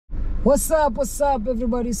What's up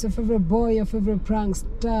everybody? It's your favorite boy, your favorite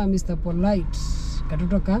prankster, Mr. Polite.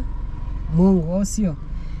 Katutoka Mungu, osio.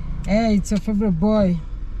 Hey, it's your favorite boy,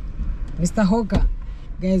 Mr. Hoka.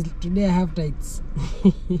 Guys, today I have tights.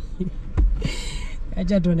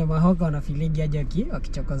 Acha tuone mahoka wanafiligi aje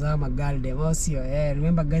wakichokoza magaldem, osio.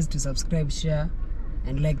 Remember guys to subscribe, share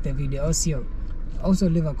and like the video, osio. Also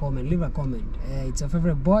leave a comment, it's your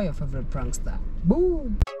favorite boy, your favorite prankster.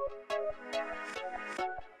 Boom.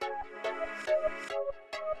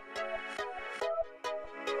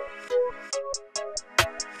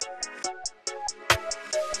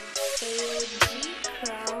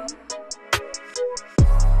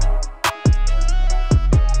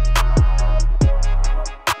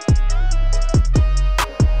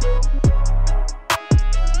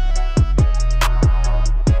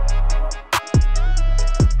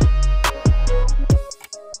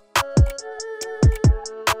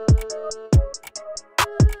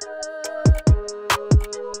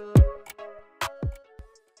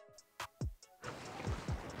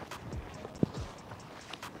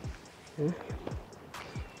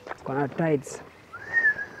 Kona tights.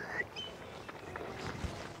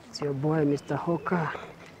 It's your boy Mr. Hoka.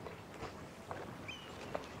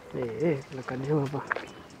 Nakadema hapa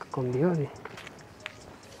kakombioni.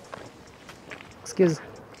 Excuse.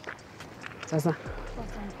 Sasa.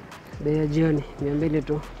 Bei ya jioni 200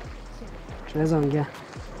 tu. Tunaweza ongea.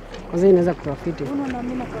 Kwanza inaweza kutoa fiti. Unaona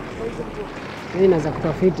mimi nakakupoiza nguo. Hii inaweza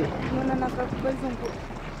kutoa fiti. Unaona nakakupoiza nguo.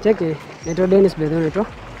 Cheki, naitwa Denny-c bedoni tu.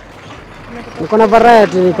 Niko na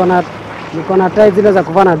variety, niko na tights zile za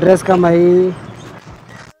kuvaa na dress kama hii.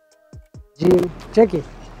 Jean, cheki.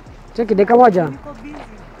 Cheki dakika moja. Niko busy.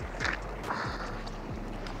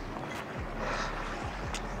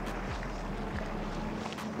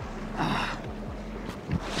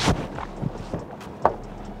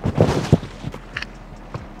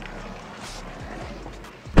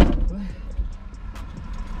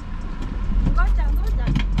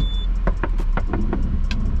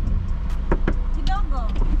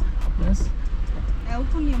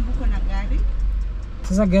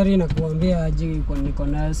 Sasa gari inakuambia aje niko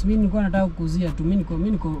na mimi nilikuwa nataka kukuzia tu, mimi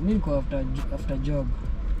niko after job.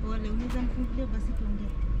 Wale unaweza mfungulie basi tuongee.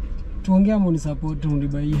 Tuongea mu ni support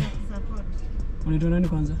unibaie. Support. Unaitwa nani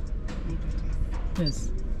kwanza?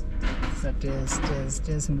 Yes.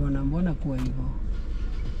 Sasa mbona kuwa hivyo?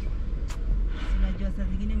 Unajua saa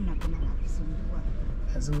zingine mnapenda kusumbua.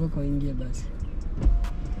 Azunguka ingie basi.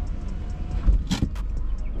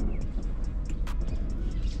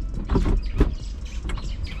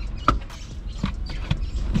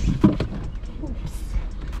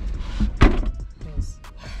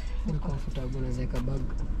 Unaweka bag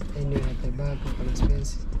anyway at the back kuna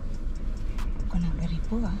space. Kuna gari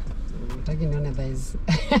poa. Nataka nione thighs.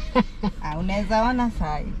 Unaweza ona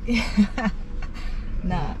sai.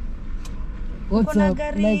 Na kuna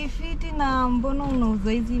gari like, fiti na mbona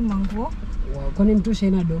unauza hizi manguo? Kwani mtosha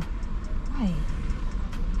ina do? Hai.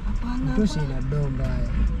 Hapana. Mtosha ina do mbaya.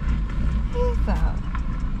 Sawa.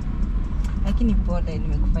 Lakini pole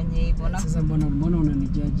nimekufanyia hivyo na sasa mbona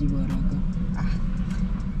unanijaji haraka?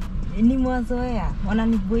 Ni mwazoea,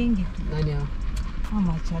 wananiboingi tu. Nani hao?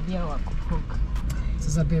 Mama chadia wa kupoka.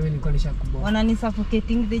 Sasa pia mimi nilikuwa nishakuboa. Wanani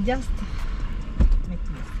suffocating, they just make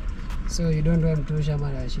me. So you don't want to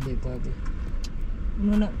shama na shida ipo wapi?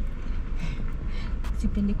 Unaona?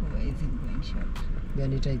 Sipendi kwa hizi nguo short.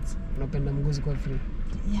 Gani tights? Unapenda mguzi kwa free?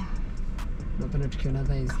 Yeah. Unapenda tukiona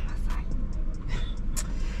thighs?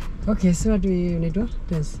 Okay, so what do you need to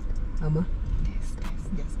test? Ama? Yes,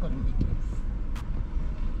 just call me.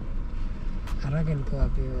 Haraka niko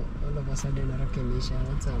wapi? All of a sudden haraka imeisha.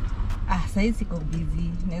 What's up? Sasa siko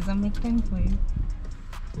busy. Naweza make time for you.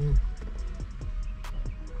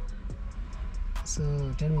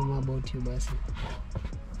 So tell me more about you basi.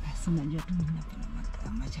 Sasa unajua tu mimi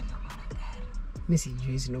napenda machalo kwa gari. Mimi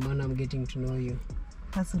sijui, ndio maana I'm getting to know you.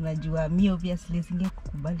 Sasa unajua mimi obviously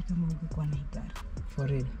singekukubali kama ungekuwa na gari. For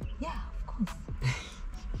real? Yeah, of course.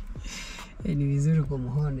 Ni vizuri kuwa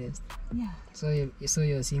honest. Yeah. So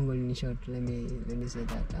you're single in short. Let me say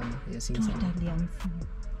that. You're single. Totally single.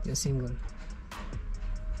 You're single.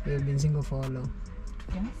 You've been single for how long?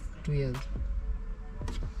 Yes. 2 years.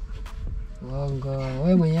 Wongo.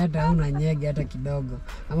 Wewe mwenye hata huna nyege hata kidogo.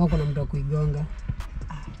 Ama kuna mtu akuigonga?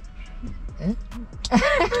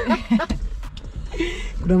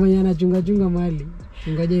 Kuna mwenye anachunga mali.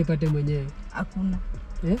 Ngoja ipate mwenyewe. Hakuna.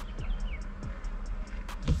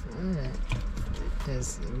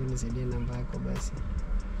 Yes, mimi nisaidie namba yako basi.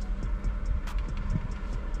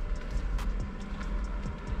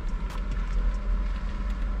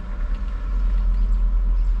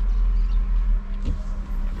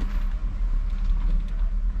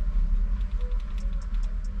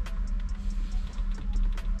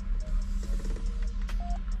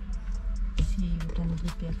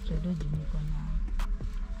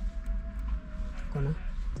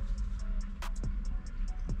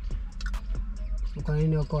 Uko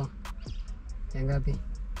nini uko? Ya ngapi?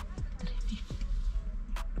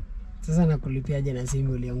 Sasa nakulipiaje na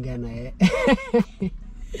simu uliongea na yeye?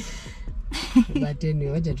 But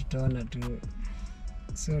anyway, wacha tutaona tu.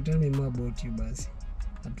 So tell me more about you, basi.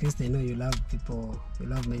 At least I know you love people. You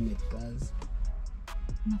love men with cars.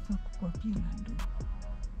 Nafaa kukua pia na ndo.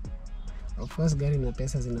 Of course gari na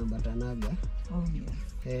pesa zinaambatanaga. Oh yes.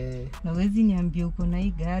 Na wezi niambia uko na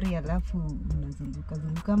hii gari alafu unazunguka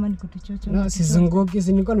kama ni kutuchocho. No, sizunguki,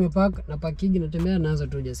 si niko nimepark na parking natembea nazo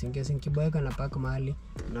tu just in case nikiboeka na park mahali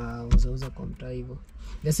na uzauza kwa mtaa hivyo.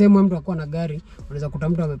 The same mtu akua na gari, unaweza kuta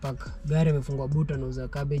mtu amepark gari amefungwa buta anauza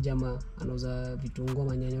cabbage ama anauza vitunguu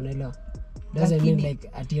manyanya unaelewa. Doesn't mean like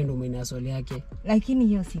ati ndo mwenye asoli yake. Lakini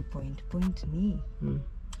hiyo si point. Point ni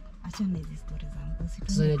acha na hizo stories zangu.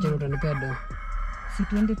 Sasa niacha utanipea do. Si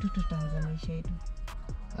tuende tu tutaanza maisha yetu.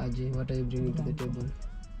 Aje, what are you bringing to the table?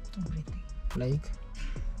 Everything. Like?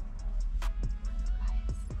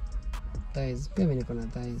 Thighs. Pia mimi niko na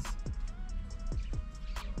thighs.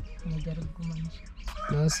 Unajaribu kumaanisha.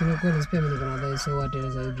 No, si kweli pia mimi niko na thighs, so what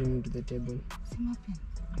else are you bringing to the table? Si mapenzi.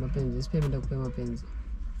 Mapenzi, pia mimi nakupea mapenzi.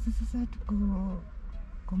 Sasa tuko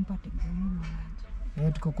compatible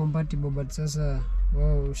mimi. Tuko compatible but sasa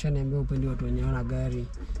wao ushaniambia upendi watu wenye wana gari.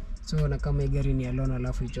 So na kama gari ni alone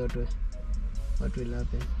alafu ichotwe. What will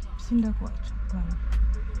happen? Sinda kuacha.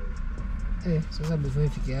 Sasa before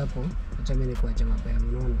ifike hapo, acha mimi nikuache mapema,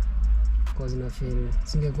 unaona? Cause na feel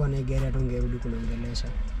singekuwa na gari hata ungerudi kuniongelesha.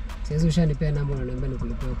 Sasa ushanipea namba unaniambia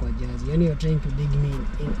nikulipia kwa jazi. Yaani you're trying to dig me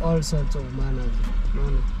in all sorts of manners.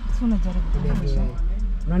 Unaona? So unajaribu kumaanisha.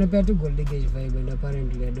 Unanipea tu gold digging vibe and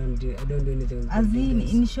apparently I don't do anything. As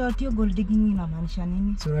in short your gold digging inamaanisha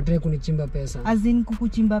nini? So unataka kunichimba pesa. As in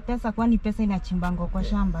kukuchimba pesa kwani pesa inachimbango kwa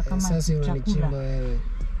shamba kama sasa unanichimba wewe.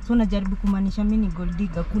 So unajaribu kumaanisha mimi ni gold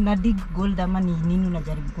digger. Kuna dig gold ama ni nini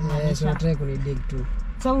unajaribu kumaanisha? So unataka kunidig tu.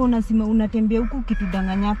 Sasa unasema unatembea huku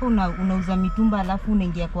kitudanganya hapo unauza mitumba alafu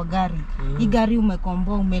unaingia kwa gari. Hii gari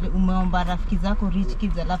umekomboa umeomba rafiki zako rich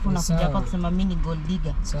kids alafu unakuja hapa kusema mimi ni gold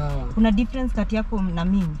digger. Sawa. Kuna difference kati yako na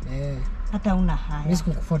mimi? Hata una haya. Mimi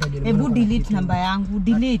sikukufuata juu. Hebu delete namba yangu,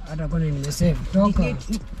 delete. Hata kwa nini nimesave? Toka.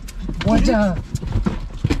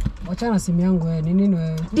 Wacha na simu yangu wewe. Ni nini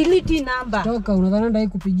wewe? Delete namba. Toka, unadhani ndai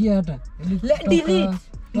kupigia hata. Delete.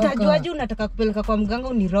 Nitajuaje unataka kupeleka kwa mganga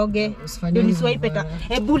uniroge? Ndio niswipe ta.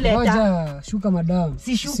 Hebu leta. Ngoja, shuka madam.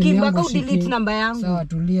 Si shuki mpaka udelete namba yangu. Sawa,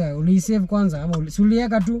 tulia. Ulisave kwanza ama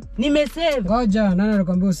uliweka tu? Nimesave. Ngoja, nani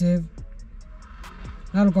alikwambia usave?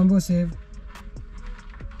 Nani alikwambia usave?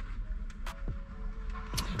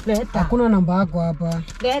 Leta. Hakuna namba yako hapa.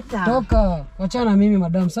 Leta. Toka. Wachana mimi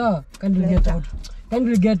madam, sawa? Kindly get out.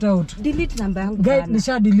 Kindly get out. Delete namba yangu bana.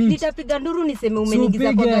 Nisha delete. Nitapiga nduru niseme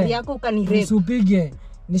umeniingiza kwa gari yako ukanirepe. Usipige.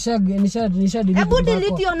 Nisha delete. Hebu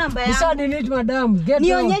delete hiyo namba yangu. Nisha delete madam. Get out.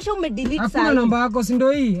 Nionyeshe umedelete sasa. Hakuna namba yako, si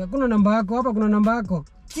ndio hii? Hakuna namba yako. Hapa kuna namba yako.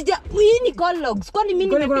 Hii ni call logs. Kwani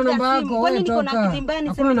mimi nimepiga simu? Kwani niko na kilimbani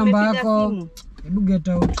niseme nimepiga simu? Hebu get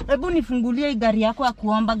out. Hebu nifungulie hii gari yako ya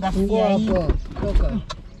kuomba ghasia hii. Toka.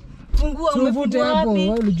 Fungua umefungua hapo.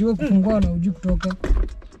 Wewe unajua kufungua na unajua kutoka.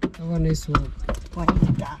 Hawa nice work.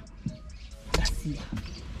 Wanita. Ghasia.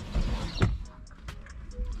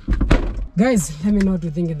 Guys, let me know what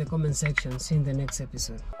you think in the comment section. See you in the next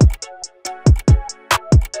episode.